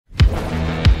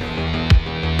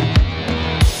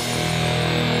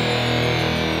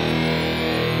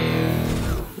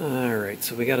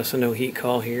so we got us a no heat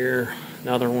call here,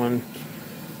 another one.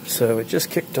 So it just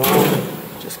kicked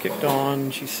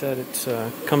on. She said it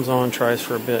comes on, tries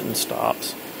for a bit, and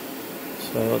stops.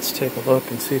 So let's take a look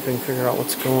and see if we can figure out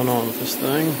what's going on with this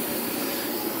thing.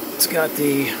 It's got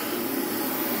the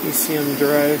ECM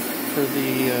drive for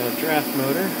the draft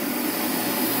motor.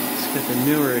 It's got the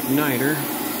newer igniter.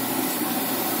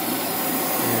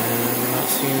 And we're not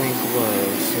seeing any glow,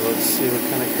 so let's see what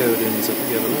kind of code it ends up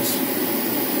giving us.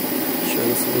 Sure,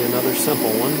 this will be another simple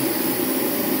one.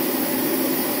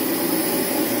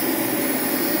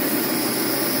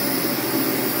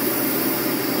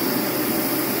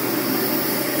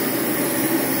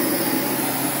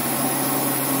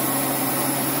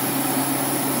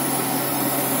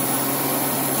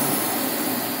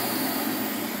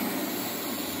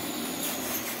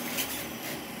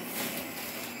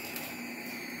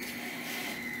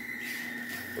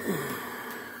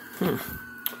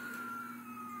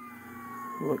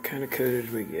 What kind of code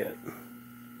did we get?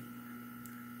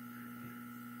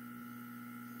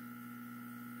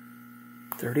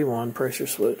 "31 pressure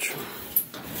switch."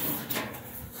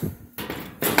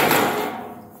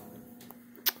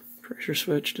 Pressure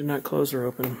switch did not close or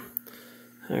open.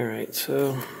 Alright,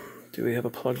 so do we have a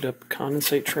plugged up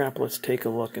condensate trap? Let's take a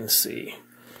look and see.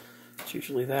 It's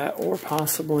usually that, or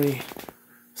possibly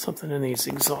something in these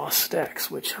exhaust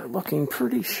stacks, which are looking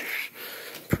pretty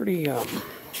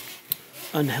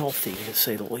unhealthy, to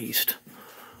say the least.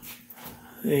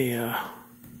 They're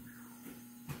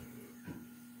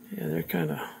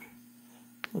kind of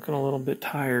looking a little bit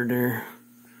tired there.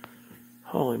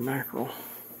 Holy mackerel.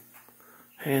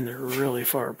 And they're really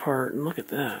far apart, and look at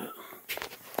that.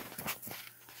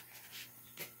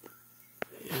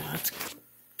 Yeah, that's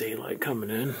daylight coming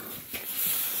in.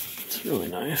 It's really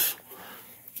nice.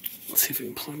 Let's see if we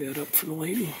can plug that up for the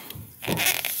lady.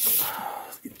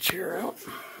 Let's get the chair out.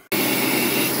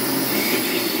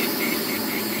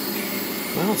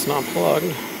 Well, it's not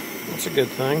plugged. That's a good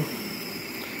thing.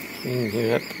 You can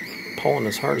hear that pulling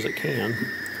as hard as it can.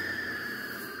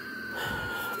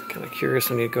 I'm kind of curious.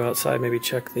 I need to go outside, maybe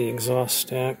check the exhaust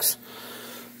stacks.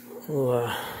 We'll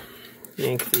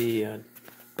yank the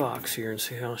box here and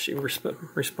see how she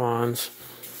responds.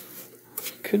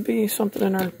 Could be something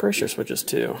in our pressure switches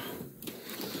too.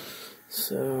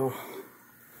 So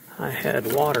I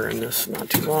had water in this not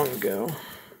too long ago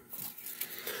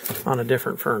on a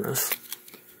different furnace.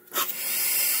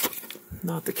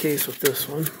 Not the case with this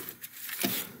one.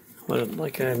 But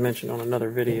like I mentioned on another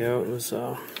video, it was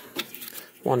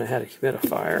one that had a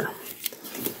humidifier,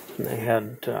 and they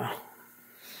had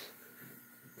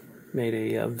made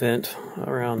a vent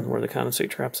around where the condensate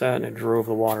trap's at, and it drove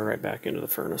the water right back into the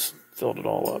furnace, filled it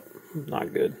all up.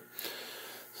 Not good.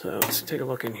 So let's take a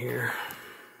look in here.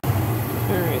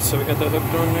 Alright, so we got that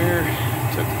hooked on there,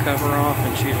 took the cover off,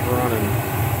 and she's running.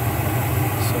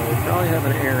 So we probably have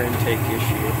an air intake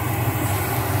issue.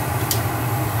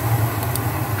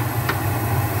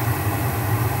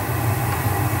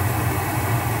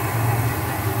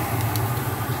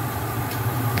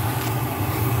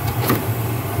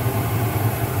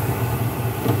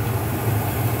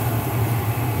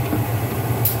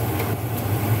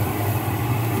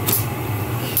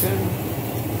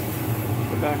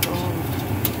 Back on.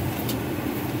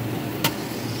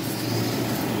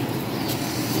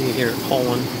 You can hear it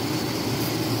pulling.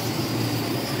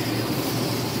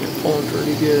 It's pulling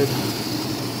pretty good.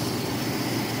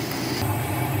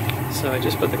 So I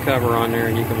just put the cover on there,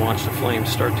 and you can watch the flames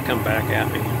start to come back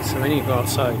at me. So I need to go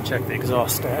outside and check the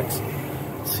exhaust stacks,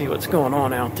 see what's going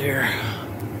on out there.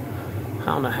 I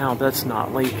don't know how that's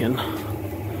not leaking.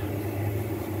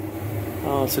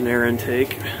 Oh, it's an air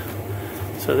intake.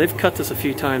 So they've cut this a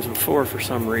few times before for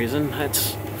some reason.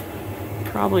 There's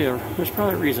probably a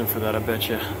reason for that, I bet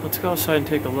you. Let's go outside and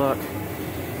take a look.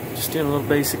 Just doing a little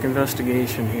basic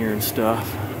investigation here and stuff.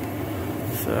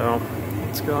 So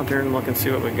let's go out there and look and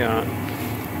see what we got.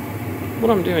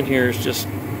 What I'm doing here is just,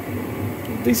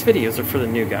 these videos are for the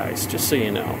new guys, just so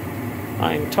you know.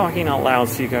 I'm talking out loud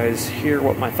so you guys hear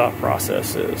what my thought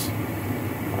process is.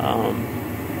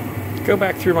 Go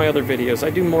back through my other videos.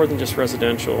 I do more than just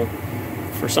residential.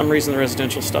 For some reason, the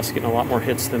residential stuff's getting a lot more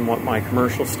hits than what my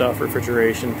commercial stuff,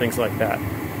 refrigeration, things like that.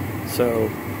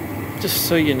 So, just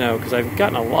so you know, because I've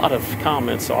gotten a lot of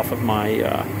comments off of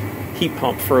my heat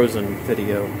pump frozen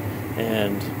video,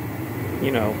 and,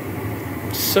 you know,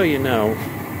 just so you know,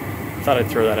 I thought I'd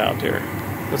throw that out there.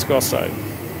 Let's go outside.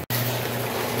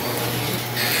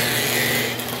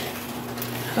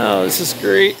 Oh, this is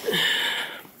great.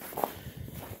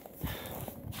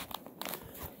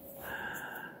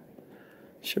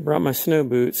 Should have brought my snow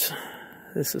boots.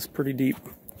 This is pretty deep.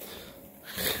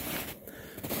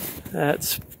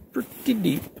 That's pretty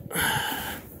deep.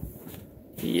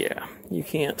 Yeah, you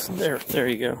can't. There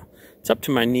you go. It's up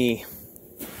to my knee.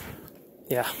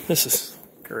 Yeah, this is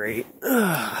great.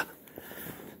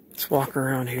 Let's walk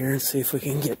around here and see if we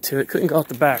can get to it. Couldn't go out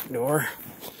the back door.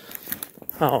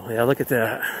 Oh, yeah, look at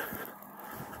that.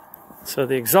 So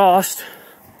the exhaust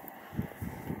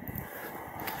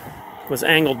was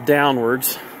angled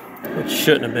downwards, which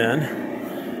shouldn't have been.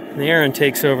 And the air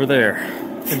intake's over there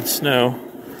in the snow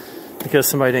because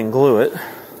somebody didn't glue it.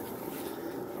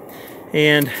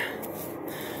 And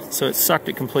so it sucked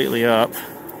it completely up.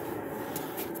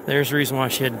 There's the reason why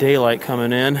she had daylight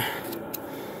coming in.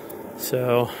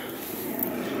 So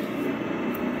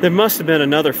there must have been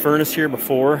another furnace here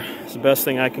before. It's the best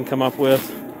thing I can come up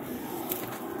with.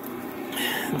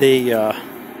 Yeah,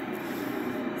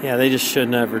 they just should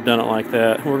never have done it like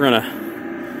that.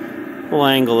 We'll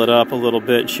angle it up a little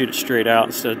bit and shoot it straight out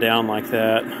instead of down like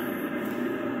that.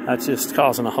 That's just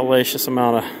causing a hellacious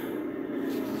amount of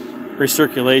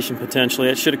recirculation potentially.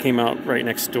 It should have came out right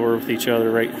next door with each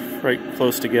other, right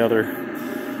close together.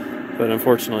 But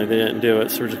unfortunately they didn't do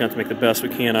it, so we're just going to have to make the best we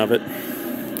can of it.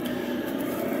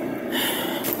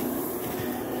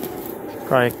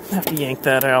 Probably have to yank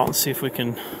that out and see if we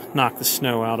can knock the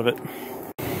snow out of it.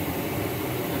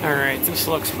 Alright, this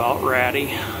looks about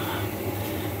ratty.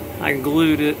 I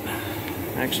glued it,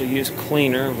 actually used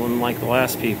cleaner, unlike the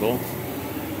last people.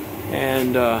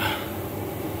 And I'm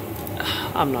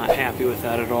not happy with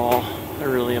that at all. I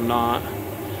really am not.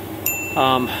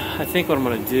 I think what I'm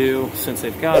going to do, since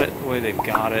they've got it the way they've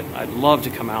got it, I'd love to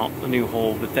come out a new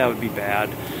hole, but that would be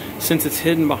bad. Since it's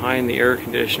hidden behind the air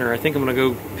conditioner, I think I'm going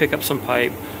to go pick up some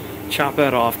pipe, chop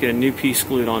that off, get a new piece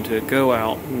glued onto it, go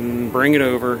out and bring it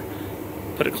over,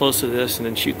 put it close to this, and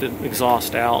then shoot the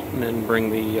exhaust out, and then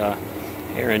bring the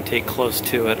air intake close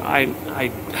to it.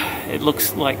 It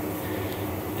looks like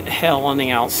hell on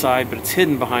the outside, but it's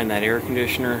hidden behind that air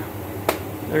conditioner.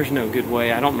 There's no good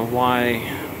way. I don't know why.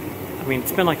 I mean,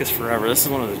 it's been like this forever. This is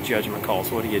one of those judgment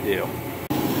calls. What do you do?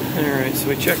 Alright, so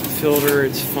we checked the filter.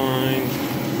 It's fine.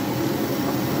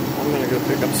 I'm going to go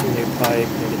pick up some new pipe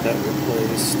and get that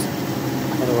replaced.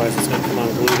 Otherwise it's going to come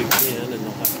unglued again and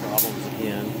they'll have problems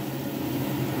again.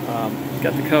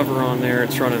 Got the cover on there.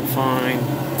 It's running fine.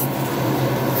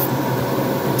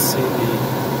 Let's see the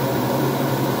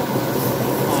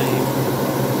flame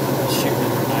shooting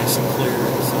in there nice and clear,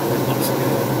 so it looks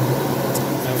good.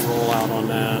 No roll out on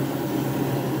that.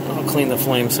 I'll clean the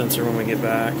flame sensor when we get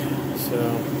back. So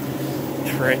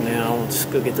right now, let's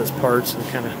go get those parts and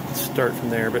kind of start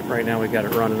from there. But right now we've got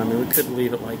it running. I mean, we could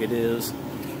leave it like it is.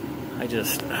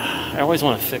 I always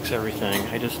want to fix everything.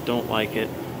 I just don't like it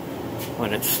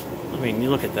when it's, I mean, you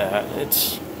look at that.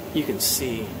 You can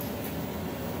see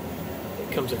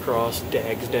it comes across,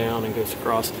 dags down and goes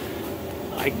across.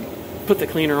 I put the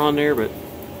cleaner on there, but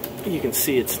you can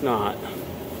see that's not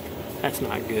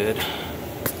good.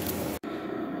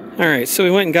 Alright, so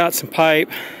we went and got some pipe,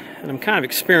 and I'm kind of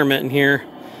experimenting here.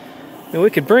 I mean,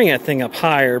 we could bring that thing up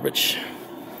higher, but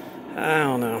I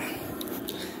don't know.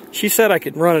 She said I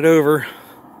could run it over,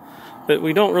 but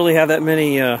we don't really have that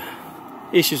many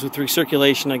issues with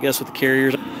recirculation, I guess, with the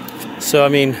carriers. So, I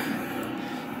mean,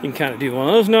 you can kind of do one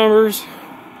of those numbers,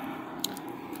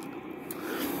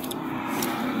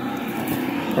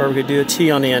 or we could do a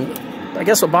T on the end. I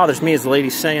guess what bothers me is the lady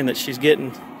saying that she's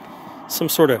getting some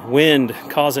sort of wind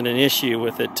causing an issue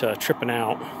with it tripping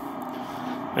out.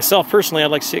 Myself, personally,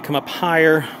 I'd like to see it come up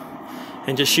higher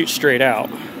and just shoot straight out.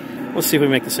 Let's see if we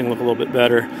make this thing look a little bit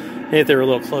better. Maybe if they were a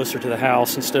little closer to the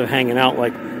house instead of hanging out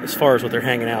like as far as what they're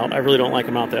hanging out. I really don't like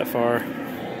them out that far.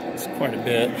 It's quite a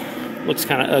bit. Looks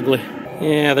kind of ugly.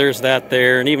 Yeah, there's that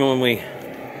there. And even when we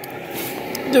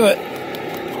do it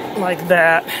like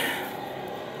that,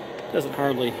 it doesn't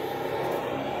hardly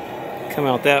come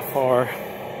out that far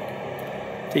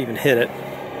to even hit it.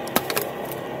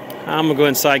 I'm gonna go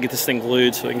inside and get this thing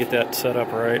glued so I can get that set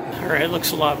up right. Alright, it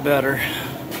looks a lot better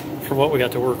for what we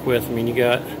got to work with. I mean, you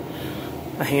got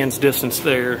a hand's distance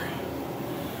there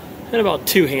and about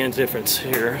 2 hands difference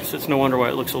here, so it's no wonder why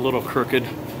it looks a little crooked,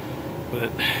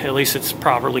 but at least it's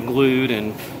properly glued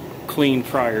and cleaned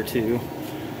prior to.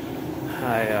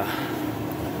 I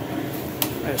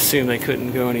assume they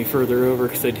couldn't go any further over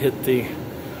because they'd hit the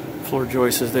floor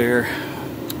joists there.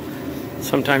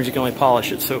 Sometimes you can only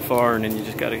polish it so far, and then you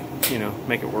just gotta, you know,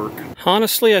 make it work.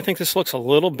 Honestly, I think this looks a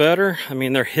little better. I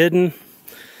mean, they're hidden.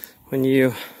 When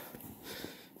you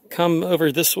come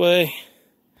over this way,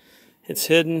 it's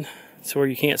hidden so where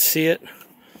you can't see it.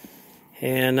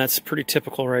 And that's pretty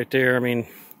typical right there. I mean,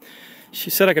 she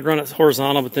said I could run it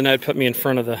horizontal, but then that'd put me in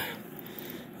front of the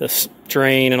this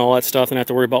drain and all that stuff, and have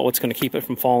to worry about what's going to keep it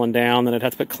from falling down. Then I'd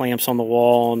have to put clamps on the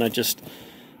wall, and that just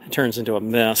it turns into a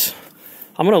mess.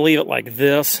 I'm going to leave it like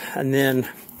this, and then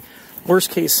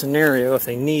worst case scenario, if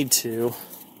they need to,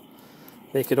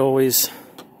 they could always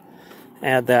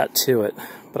add that to it.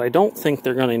 But I don't think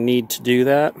they're going to need to do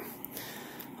that.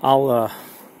 I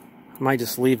might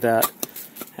just leave that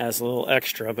as a little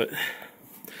extra, but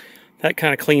that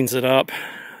kind of cleans it up,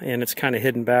 and it's kind of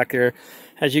hidden back there.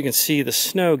 As you can see, the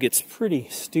snow gets pretty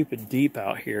stupid deep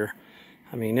out here.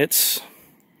 I mean, you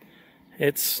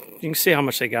can see how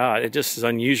much they got. It just is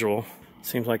unusual.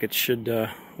 Seems like it should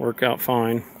work out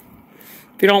fine.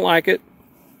 If you don't like it,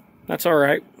 that's all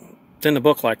right. It's in the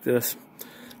book like this.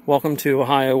 Welcome to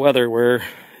Ohio weather where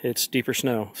it's deeper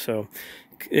snow. So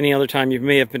any other time you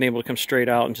may have been able to come straight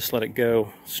out and just let it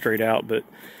go straight out, but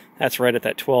that's right at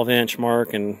that 12-inch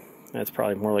mark, and that's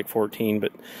probably more like 14,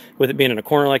 but with it being in a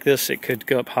corner like this, it could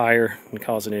go up higher and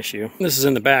cause an issue. This is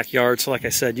in the backyard, so like I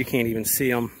said, you can't even see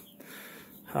them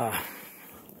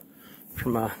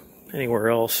from anywhere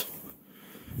else.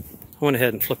 I went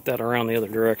ahead and flipped that around the other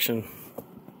direction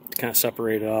to kind of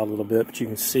separate it out a little bit, but you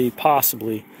can see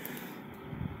possibly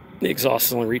the exhaust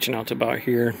is only reaching out to about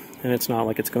here, and it's not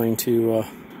like it's going to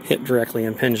hit directly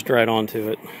and impinged right onto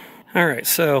it. Alright,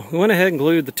 so we went ahead and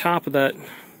glued the top of that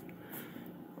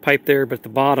pipe there, but the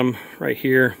bottom right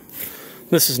here,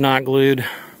 this is not glued.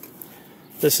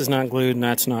 This is not glued, and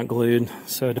that's not glued.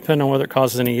 So depending on whether it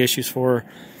causes any issues for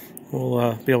her,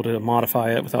 we'll be able to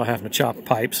modify it without having to chop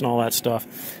pipes and all that stuff.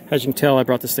 As you can tell, I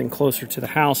brought this thing closer to the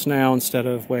house now instead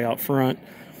of way out front,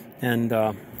 and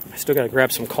I still got to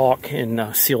grab some caulk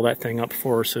and seal that thing up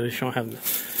for her so you don't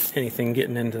have anything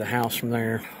getting into the house from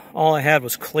there. All I had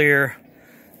was clear.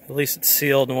 At least it's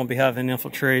sealed and won't be having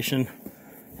infiltration.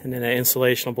 And then that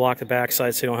insulation will block the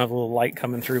backside so you don't have a little light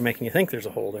coming through making you think there's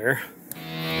a hole there.